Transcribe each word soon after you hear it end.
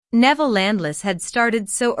Neville Landless had started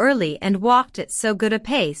so early and walked at so good a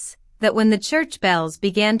pace, that when the church bells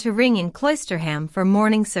began to ring in Cloisterham for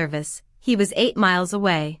morning service, he was 8 miles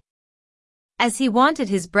away. As he wanted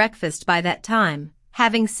his breakfast by that time,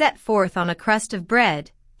 having set forth on a crust of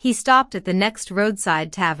bread, he stopped at the next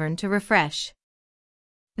roadside tavern to refresh.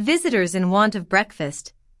 Visitors in want of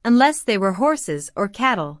breakfast, unless they were horses or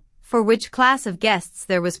cattle, for which class of guests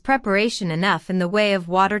there was preparation enough in the way of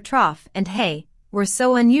water trough and hay, were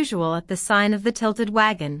so unusual at the sign of the Tilted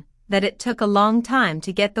Wagon, that it took a long time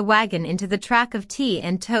to get the wagon into the track of tea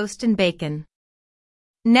and toast and bacon.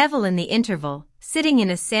 Neville in the interval, sitting in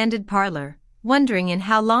a sanded parlour, wondering in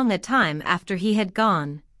how long a time after he had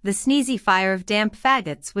gone, the sneezy fire of damp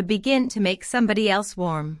faggots would begin to make somebody else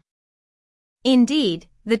warm. Indeed,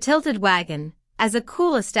 the Tilted Wagon, as a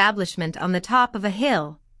cool establishment on the top of a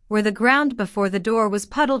hill, where the ground before the door was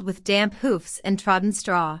puddled with damp hoofs and trodden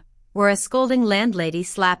straw, where a scolding landlady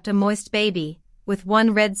slapped a moist baby, with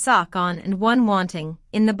one red sock on and one wanting,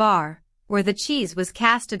 in the bar, where the cheese was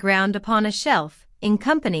cast aground upon a shelf, in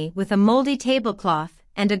company with a mouldy tablecloth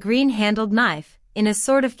and a green-handled knife, in a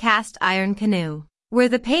sort of cast-iron canoe, where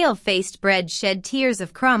the pale-faced bread shed tears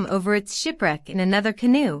of crumb over its shipwreck in another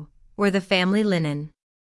canoe, where the family linen,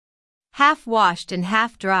 half-washed and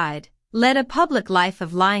half-dried, led a public life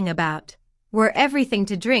of lying about, where everything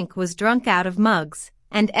to drink was drunk out of mugs,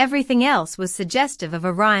 and everything else was suggestive of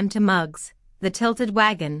a rhyme to mugs. The Tilted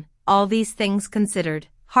Wagon, all these things considered,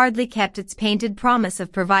 hardly kept its painted promise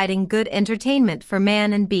of providing good entertainment for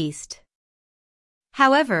man and beast.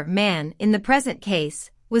 However, man, in the present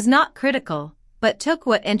case, was not critical, but took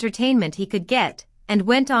what entertainment he could get, and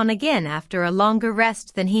went on again after a longer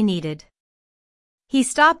rest than he needed. He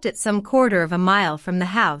stopped at some quarter of a mile from the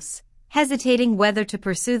house, hesitating whether to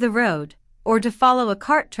pursue the road, or to follow a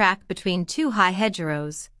cart track between two high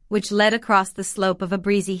hedgerows, which led across the slope of a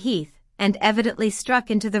breezy heath, and evidently struck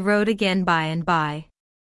into the road again by and by.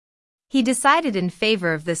 He decided in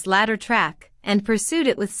favor of this latter track, and pursued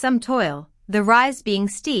it with some toil, the rise being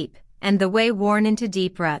steep, and the way worn into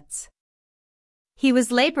deep ruts. He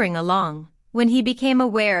was laboring along, when he became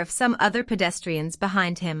aware of some other pedestrians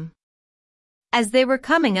behind him. As they were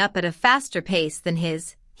coming up at a faster pace than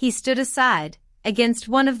his, he stood aside, against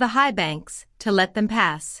one of the high banks, to let them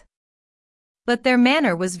pass. But their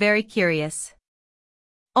manner was very curious.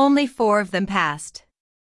 Only 4 of them passed.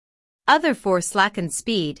 Other 4 slackened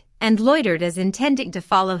speed, and loitered as intending to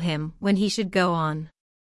follow him when he should go on.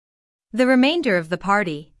 The remainder of the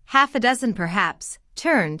party, half a dozen perhaps,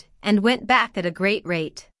 turned, and went back at a great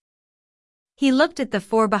rate. He looked at the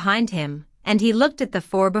 4 behind him, and he looked at the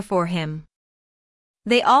 4 before him.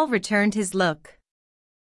 They all returned his look.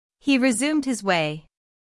 He resumed his way.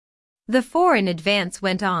 The 4 in advance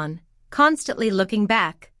went on, constantly looking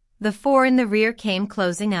back. The 4 in the rear came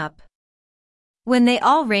closing up. When they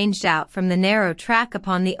all ranged out from the narrow track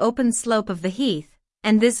upon the open slope of the heath,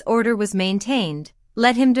 and this order was maintained,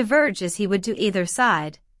 let him diverge as he would to either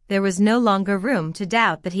side, there was no longer room to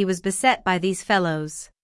doubt that he was beset by these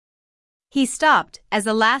fellows. He stopped, as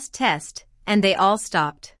a last test, and they all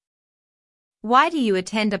stopped. "Why do you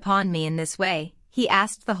attend upon me in this way?" he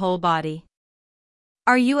asked the whole body.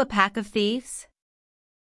 "Are you a pack of thieves?"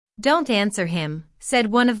 "Don't answer him,"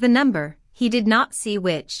 said one of the number, he did not see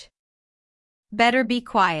which. "Better be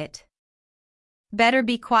quiet." "Better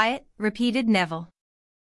be quiet," repeated Neville.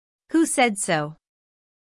 "Who said so?"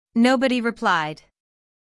 Nobody replied.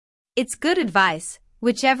 "It's good advice,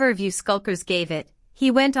 whichever of you skulkers gave it,"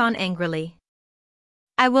 he went on angrily.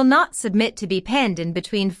 "I will not submit to be penned in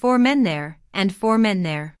between 4 men there, and 4 men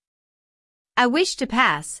there. I wish to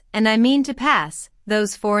pass, and I mean to pass,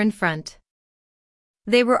 those 4 in front."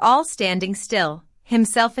 They were all standing still,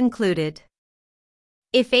 himself included.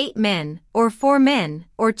 "If 8 men, or 4 men,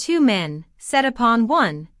 or 2 men, set upon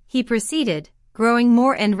one," he proceeded, growing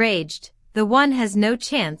more enraged, "the one has no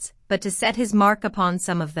chance but to set his mark upon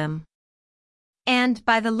some of them. And,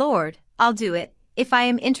 by the Lord, I'll do it, if I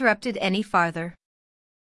am interrupted any farther."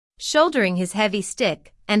 Shouldering his heavy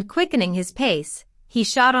stick, and quickening his pace, he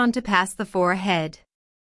shot on to pass the 4 ahead.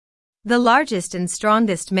 The largest and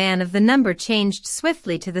strongest man of the number changed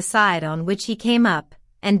swiftly to the side on which he came up,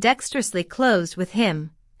 and dexterously closed with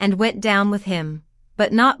him, and went down with him,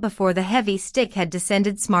 but not before the heavy stick had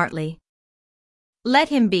descended smartly. "Let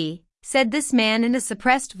him be," said this man in a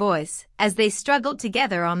suppressed voice, as they struggled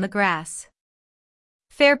together on the grass.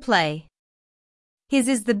 "Fair play. His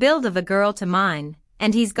is the build of a girl to mine,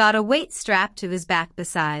 and he's got a weight strapped to his back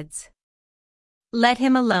besides. Let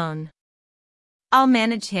him alone. I'll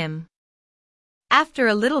manage him." After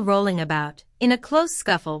a little rolling about, in a close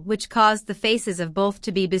scuffle which caused the faces of both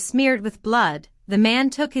to be besmeared with blood, the man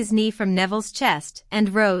took his knee from Neville's chest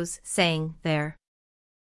and rose, saying, "There.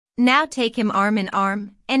 Now take him arm in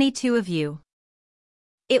arm, any two of you."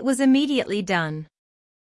 It was immediately done.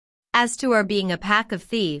 "As to our being a pack of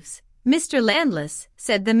thieves, Mr. Landless,"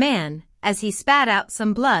 said the man, as he spat out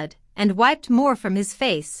some blood and wiped more from his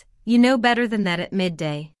face, "you know better than that at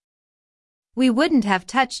midday. We wouldn't have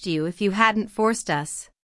touched you if you hadn't forced us.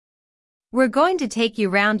 We're going to take you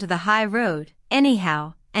round to the high road,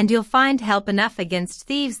 anyhow, and you'll find help enough against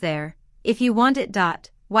thieves there, if you want it.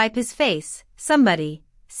 Wipe his face, somebody,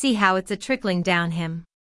 see how it's a-trickling down him."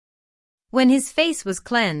 When his face was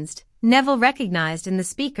cleansed, Neville recognized in the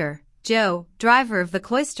speaker Joe, driver of the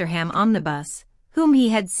Cloisterham omnibus, whom he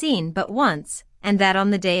had seen but once, and that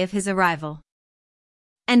on the day of his arrival.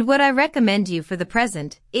 "And what I recommend you for the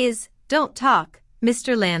present is, don't talk,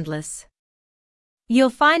 Mr. Landless. You'll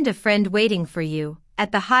find a friend waiting for you,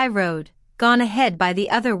 at the high road, gone ahead by the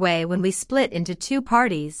other way when we split into two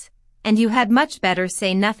parties, and you had much better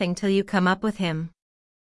say nothing till you come up with him.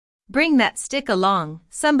 Bring that stick along,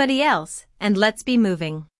 somebody else, and let's be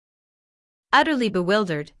moving." Utterly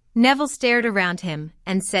bewildered, Neville stared around him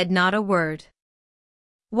and said not a word.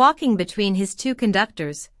 Walking between his two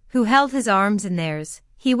conductors, who held his arms in theirs,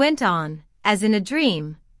 he went on, as in a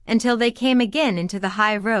dream, until they came again into the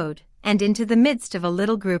high road, and into the midst of a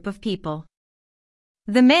little group of people.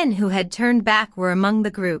 The men who had turned back were among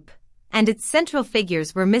the group, and its central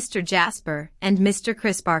figures were Mr. Jasper and Mr.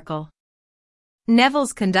 Crisparkle.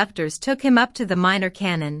 Neville's conductors took him up to the Minor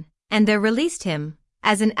Canon, and there released him,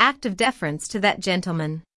 as an act of deference to that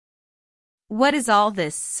gentleman. "What is all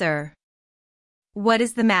this, sir? What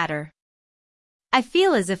is the matter?" "I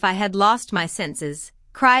feel as if I had lost my senses,"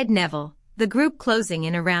 cried Neville, the group closing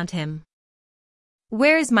in around him.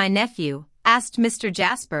 "Where is my nephew?" asked Mr.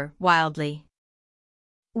 Jasper, wildly.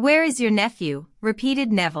 "Where is your nephew?"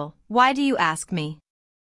 repeated Neville. "Why do you ask me?"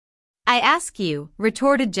 "I ask you,"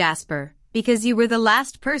 retorted Jasper, "because you were the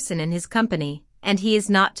last person in his company, and he is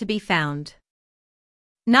not to be found."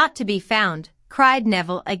 "Not to be found," cried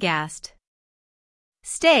Neville, aghast.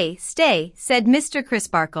 "Stay, stay," said Mr.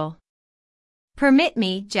 Crisparkle. "Permit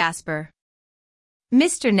me, Jasper."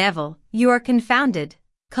 "Mr. Neville, you are confounded.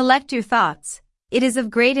 Collect your thoughts. It is of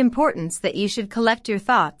great importance that you should collect your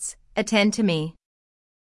thoughts. Attend to me."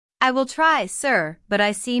 "I will try, sir, but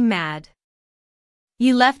I seem mad."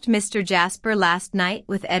 "You left Mr. Jasper last night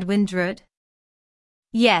with Edwin Drood?"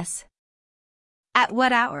 "Yes." "At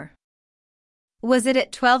what hour?" "Was it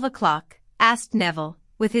at 12 o'clock?" asked Neville,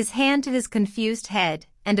 with his hand to his confused head,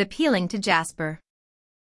 and appealing to Jasper.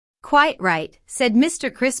 "Quite right," said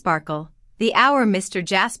Mr. Crisparkle, "the hour Mr.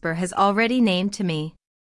 Jasper has already named to me."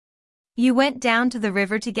 "You went down to the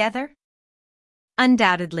river together?"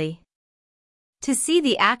 "Undoubtedly. To see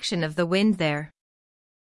the action of the wind there."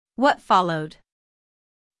 "What followed?"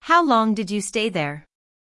 "How long did you stay there?"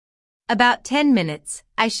 "About 10 minutes,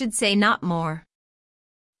 I should say, not more.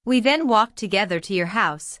 We then walked together to your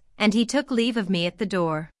house, and he took leave of me at the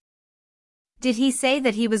door." "Did he say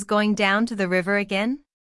that he was going down to the river again?"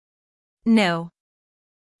 "No.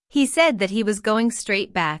 He said that he was going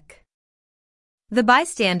straight back." The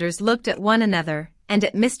bystanders looked at one another, and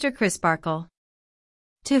at Mr. Crisparkle.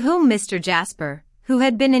 To whom Mr. Jasper, who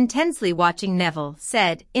had been intensely watching Neville,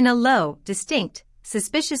 said, in a low, distinct,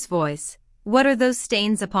 suspicious voice, "What are those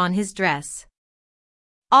stains upon his dress?"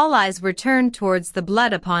 All eyes were turned towards the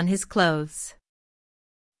blood upon his clothes.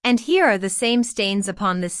 "And here are the same stains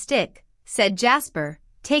upon this stick," said Jasper,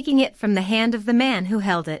 taking it from the hand of the man who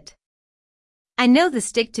held it. "I know the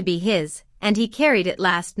stick to be his, and he carried it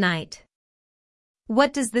last night."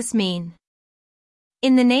 "What does this mean?"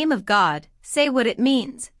 "In the name of God, say what it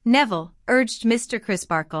means, Neville," urged Mr.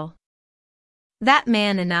 Crisparkle. "That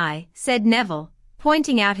man and I," said Neville,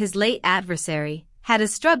 pointing out his late adversary, "had a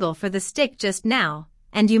struggle for the stick just now,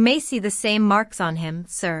 and you may see the same marks on him,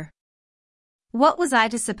 sir. What was I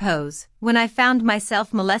to suppose, when I found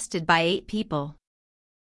myself molested by 8 people?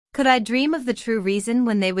 Could I dream of the true reason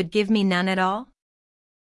when they would give me none at all?"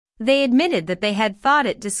 They admitted that they had thought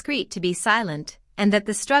it discreet to be silent, and that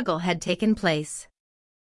the struggle had taken place.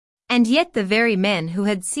 And yet the very men who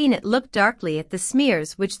had seen it looked darkly at the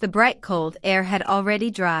smears which the bright cold air had already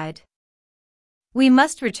dried. "We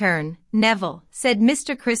must return, Neville," said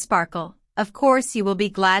Mr. Crisparkle. "Of course you will be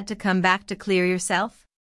glad to come back to clear yourself?"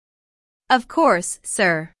 "Of course,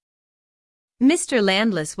 sir." "Mr.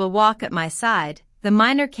 Landless will walk at my side," the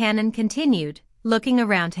Minor Canon continued, looking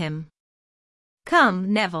around him.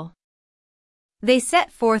 "Come, Neville." They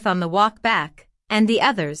set forth on the walk back, and the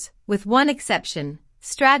others, with one exception,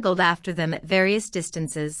 straggled after them at various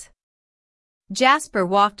distances. Jasper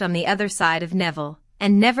walked on the other side of Neville,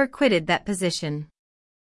 and never quitted that position.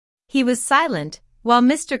 He was silent, while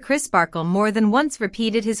Mr. Crisparkle more than once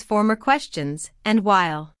repeated his former questions, and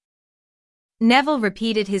while Neville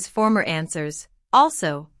repeated his former answers,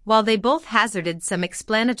 also, while they both hazarded some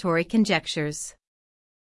explanatory conjectures.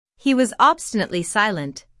 He was obstinately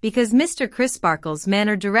silent, because Mr. Crisparkle's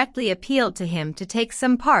manner directly appealed to him to take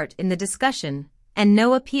some part in the discussion, and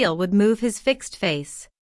no appeal would move his fixed face.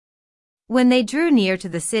 When they drew near to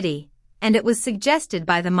the city, and it was suggested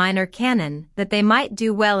by the Minor Canon that they might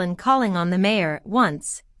do well in calling on the mayor at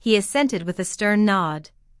once, he assented with a stern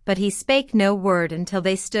nod, but he spake no word until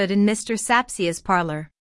they stood in Mr. Sapsea's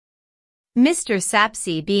parlor. Mr.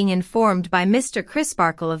 Sapsea, being informed by Mr.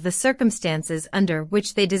 Crisparkle of the circumstances under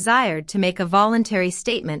which they desired to make a voluntary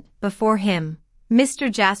statement before him,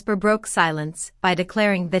 Mr. Jasper broke silence by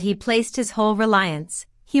declaring that he placed his whole reliance,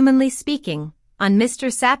 humanly speaking, on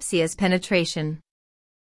Mr. Sapsea's penetration.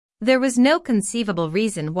 There was no conceivable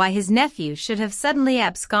reason why his nephew should have suddenly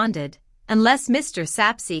absconded, unless Mr.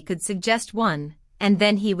 Sapsea could suggest one, and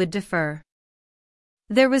then he would defer.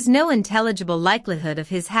 There was no intelligible likelihood of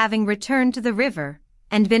his having returned to the river,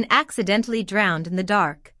 and been accidentally drowned in the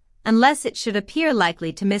dark, unless it should appear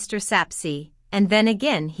likely to Mr. Sapsea, and then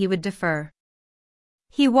again he would defer.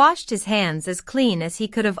 He washed his hands as clean as he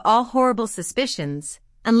could of all horrible suspicions,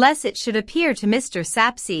 unless it should appear to Mr.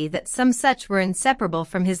 Sapsea that some such were inseparable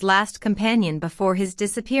from his last companion before his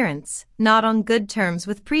disappearance, not on good terms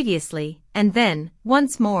with previously, and then,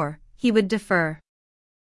 once more, he would defer.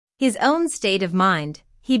 His own state of mind,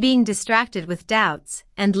 he being distracted with doubts,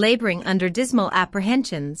 and laboring under dismal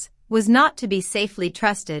apprehensions, was not to be safely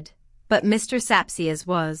trusted, but Mr. Sapsea's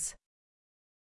was.